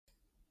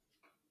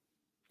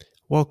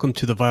Welcome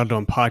to the Vital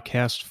Dawn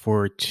podcast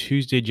for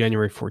Tuesday,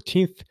 January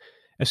 14th.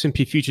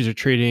 S&P futures are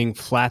trading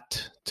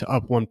flat to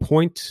up 1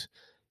 point.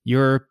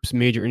 Europe's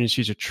major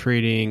indices are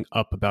trading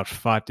up about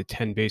 5 to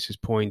 10 basis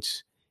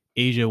points.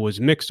 Asia was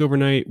mixed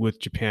overnight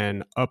with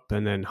Japan up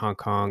and then Hong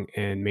Kong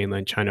and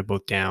mainland China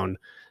both down.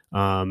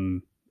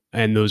 And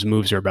those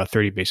moves are about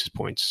 30 basis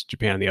points.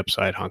 Japan on the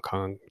upside, Hong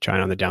Kong,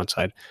 China on the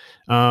downside.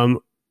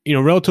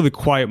 Relatively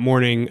quiet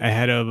morning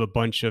ahead of a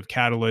bunch of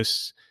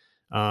catalysts.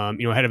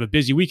 Ahead of a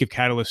busy week of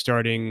catalysts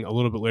starting a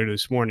little bit later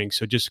this morning.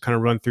 So just to kind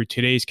of run through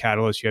today's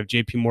catalyst, you have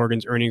JP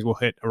Morgan's earnings will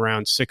hit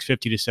around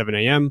 6:50 to 7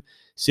 a.m.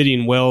 Citi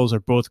and Wells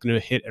are both going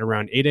to hit at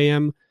around 8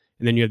 a.m.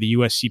 And then you have the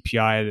US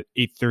CPI at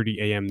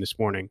 8:30 a.m. this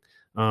morning.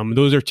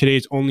 Those are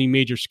today's only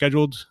major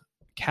scheduled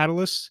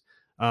catalysts.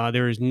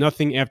 There is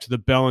nothing after the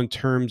bell in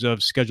terms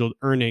of scheduled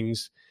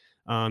earnings.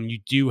 You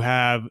do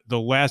have the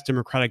last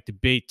Democratic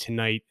debate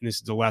tonight, and this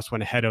is the last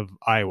one ahead of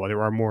Iowa.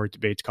 There are more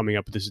debates coming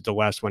up, but this is the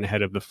last one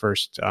ahead of the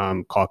first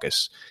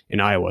caucus in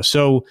Iowa.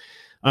 So,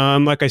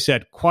 like I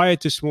said,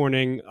 quiet this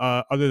morning,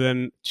 other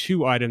than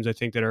two items I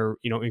think that are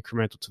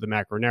incremental to the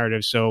macro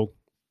narrative. So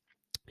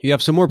you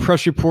have some more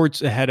press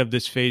reports ahead of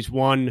this phase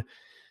one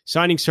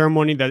signing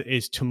ceremony that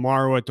is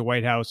tomorrow at the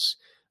White House.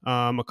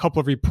 A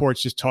couple of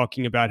reports just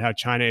talking about how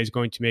China is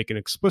going to make an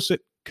explicit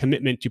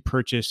commitment to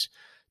purchase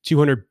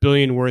 $200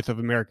 billion worth of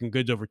American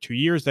goods over 2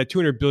 years. That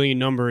 $200 billion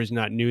number is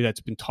not new. That's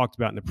been talked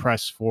about in the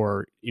press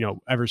for,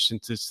 ever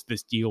since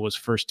this deal was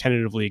first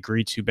tentatively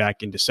agreed to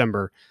back in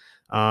December.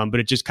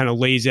 But it just kind of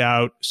lays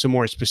out some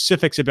more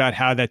specifics about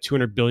how that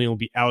 $200 billion will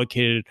be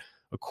allocated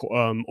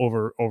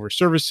over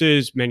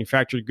services,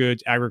 manufactured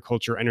goods,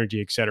 agriculture,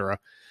 energy, et cetera.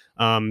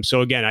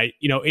 So again,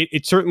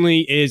 it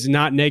certainly is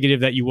not negative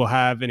that you will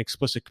have an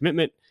explicit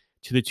commitment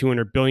to the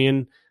 $200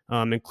 billion.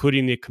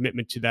 Including the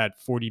commitment to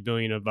that $40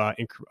 billion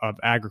of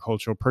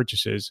agricultural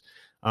purchases.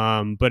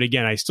 But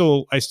again, I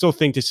still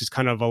think this is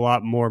kind of a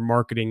lot more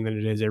marketing than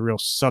it is a real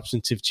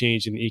substantive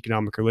change in the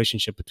economic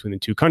relationship between the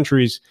two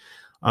countries.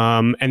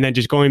 And then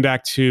just going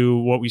back to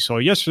what we saw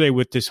yesterday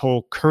with this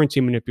whole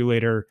currency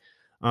manipulator,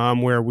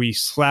 where we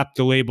slapped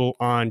the label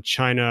on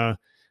China,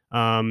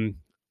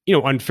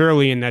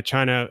 unfairly, in that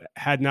China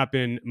had not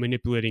been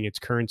manipulating its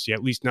currency,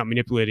 at least not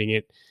manipulating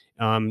it,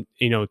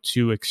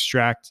 to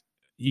extract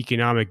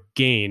economic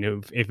gain.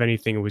 If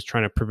anything, it was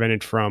trying to prevent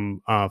it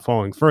from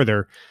falling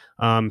further.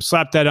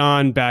 Slapped that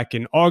on back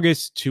in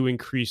August to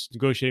increase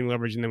negotiating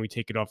leverage, and then we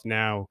take it off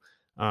now.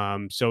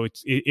 So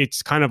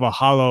it's kind of a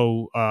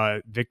hollow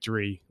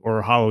victory or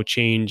a hollow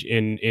change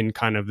in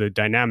kind of the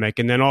dynamic.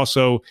 And then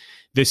also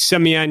this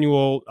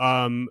semi-annual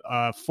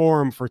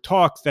forum for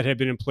talks that had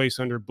been in place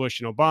under Bush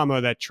and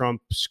Obama that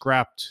Trump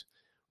scrapped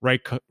right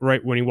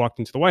when he walked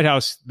into the White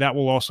House, that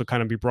will also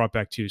kind of be brought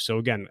back too. So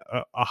again,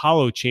 a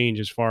hollow change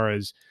as far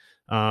as,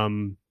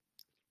 more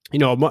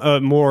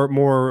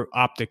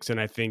optics, and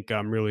I think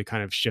really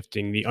kind of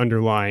shifting the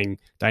underlying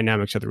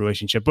dynamics of the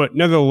relationship. But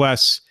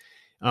nevertheless,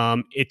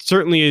 it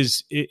certainly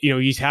is,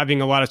 he's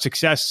having a lot of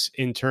success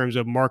in terms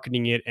of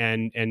marketing it,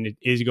 and it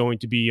is going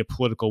to be a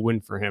political win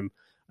for him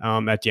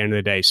at the end of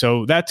the day.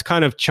 So that's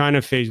kind of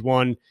China phase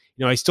one.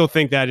 I still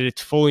think that it's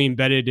fully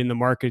embedded in the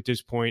market at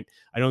this point.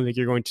 I don't think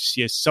you're going to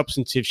see a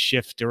substantive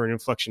shift or an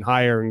inflection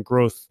higher in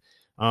growth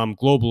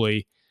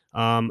globally.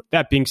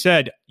 That being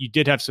said, you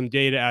did have some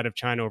data out of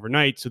China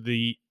overnight. So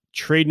the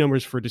trade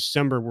numbers for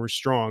December were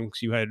strong.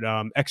 So you had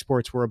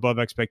exports were above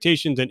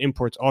expectations and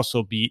imports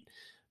also beat.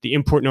 The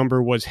import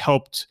number was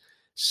helped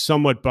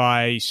somewhat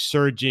by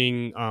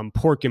surging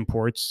pork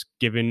imports,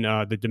 given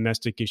the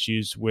domestic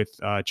issues with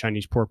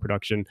Chinese pork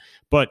production.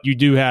 But you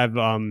do have,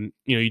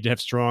 you have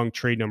strong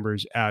trade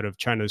numbers out of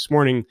China this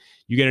morning.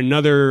 You get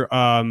another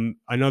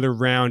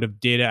round of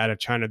data out of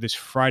China this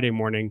Friday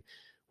morning,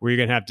 where you're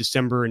going to have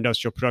December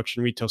industrial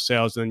production, retail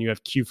sales, and then you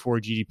have Q4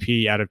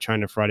 GDP out of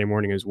China Friday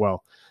morning as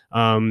well.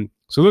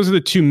 So those are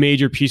the two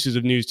major pieces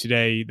of news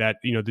today that,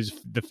 there's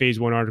the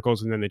phase one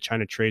articles and then the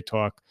China trade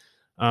talk.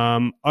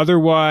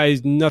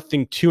 Otherwise,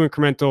 nothing too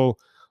incremental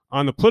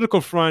on the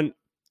political front.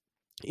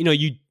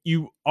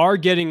 You are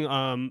getting,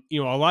 a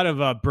lot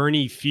of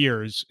Bernie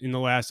fears in the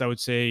last, I would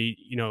say,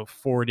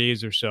 4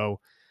 days or so.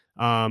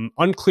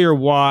 Unclear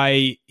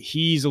why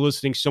he's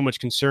eliciting so much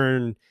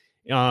concern.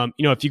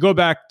 If you go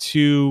back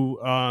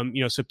to,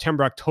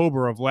 September,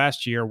 October of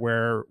last year,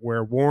 where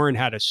Warren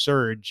had a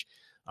surge,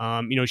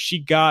 she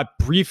got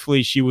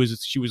briefly, she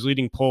was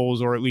leading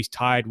polls, or at least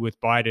tied with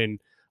Biden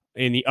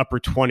in the upper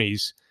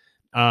 20s.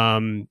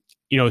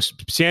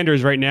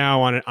 Sanders right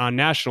now on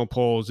national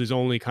polls is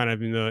only kind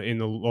of in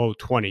the low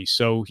 20s.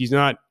 So he's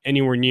not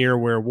anywhere near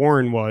where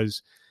Warren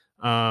was.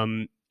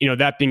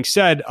 That being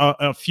said,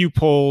 a few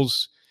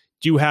polls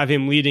do have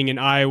him leading in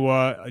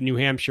Iowa, New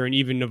Hampshire, and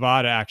even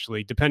Nevada,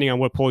 actually, depending on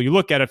what poll you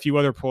look at. A few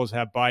other polls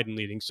have Biden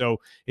leading. So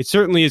it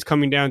certainly is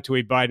coming down to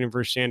a Biden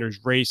versus Sanders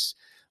race.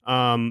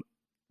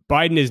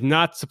 Biden is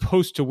not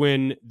supposed to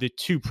win the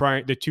two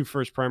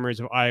first primaries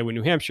of Iowa and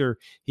New Hampshire.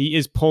 He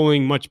is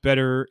polling much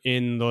better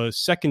in the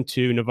second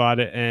two,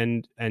 Nevada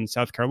and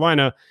South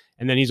Carolina.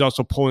 And then he's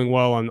also polling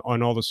well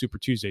on all the Super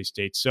Tuesday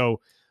states.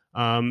 So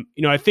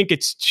I think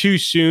it's too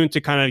soon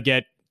to kind of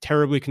get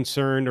terribly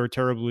concerned or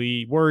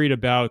terribly worried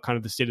about kind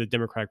of the state of the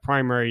Democratic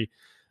primary.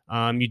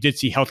 You did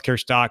see healthcare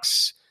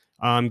stocks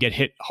get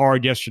hit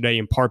hard yesterday,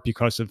 in part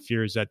because of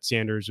fears that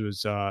Sanders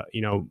was,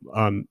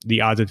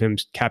 the odds of him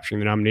capturing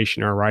the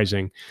nomination are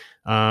rising.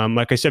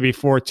 Like I said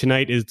before,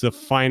 tonight is the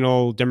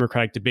final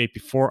Democratic debate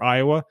before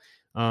Iowa.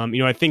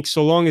 I think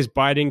so long as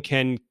Biden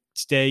can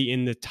stay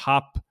in the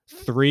top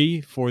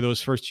 3 for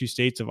those first 2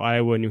 states of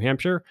Iowa and New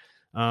Hampshire,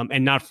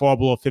 and not fall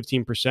below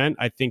 15%,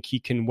 I think he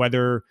can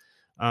weather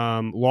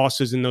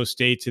losses in those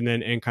states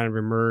and kind of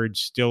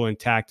emerge still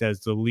intact as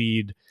the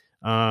lead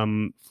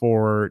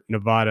for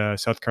Nevada,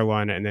 South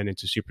Carolina, and then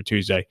into Super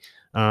Tuesday.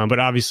 But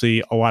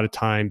obviously a lot of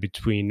time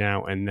between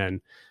now and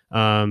then.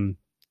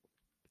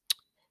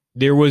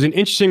 There was an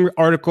interesting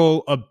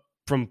article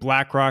from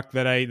BlackRock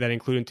that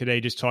included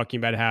today, just talking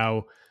about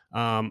how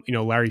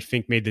Larry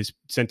Fink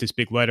sent this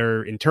big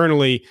letter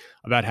internally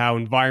about how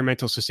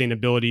environmental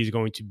sustainability is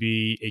going to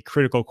be a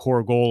critical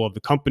core goal of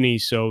the company.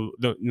 So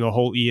the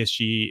whole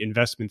ESG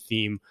investment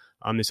theme,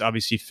 this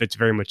obviously fits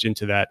very much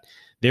into that.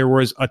 There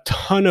was a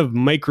ton of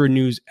micro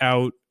news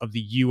out of the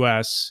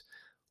U.S.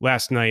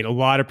 last night, a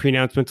lot of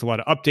pre-announcements, a lot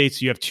of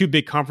updates. You have 2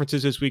 big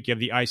conferences this week. You have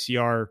the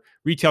ICR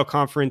retail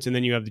conference, and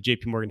then you have the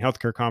JP Morgan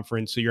healthcare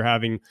conference. So you're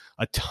having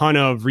a ton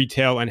of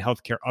retail and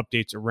healthcare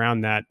updates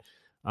around that.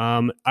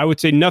 I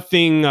would say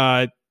nothing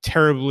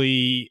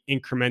terribly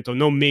incremental,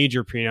 no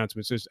major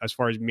pre-announcements as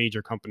far as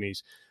major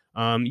companies.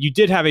 You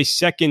did have a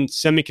second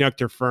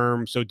semiconductor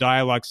firm, so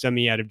Dialog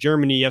Semi out of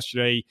Germany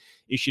yesterday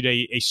issued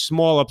a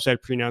small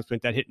upside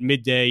pre-announcement that hit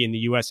midday in the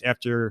U.S.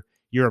 after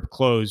Europe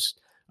closed.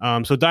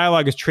 So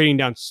Dialog is trading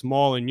down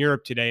small in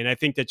Europe today, and I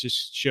think that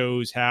just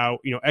shows how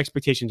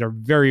expectations are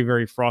very,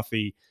 very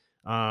frothy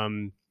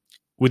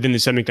within the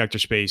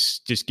semiconductor space.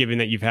 Just given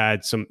that you've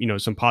had some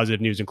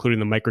positive news, including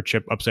the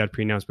microchip upside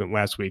pre-announcement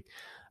last week.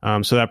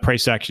 So that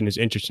price action is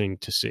interesting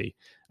to see.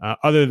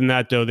 Other than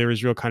that, though, there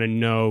is real kind of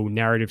no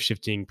narrative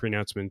shifting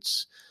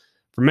pre-announcements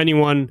from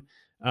anyone.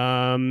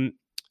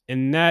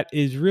 And that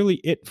is really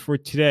it for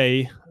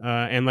today.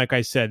 And like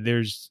I said,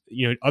 there's,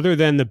 other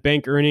than the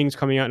bank earnings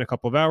coming out in a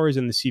couple of hours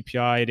and the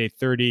CPI at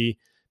 8:30,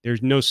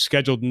 there's no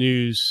scheduled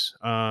news.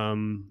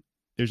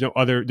 There's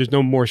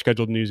no more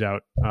scheduled news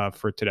out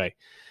for today.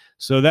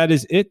 So that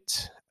is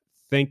it.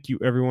 Thank you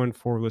everyone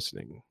for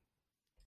listening.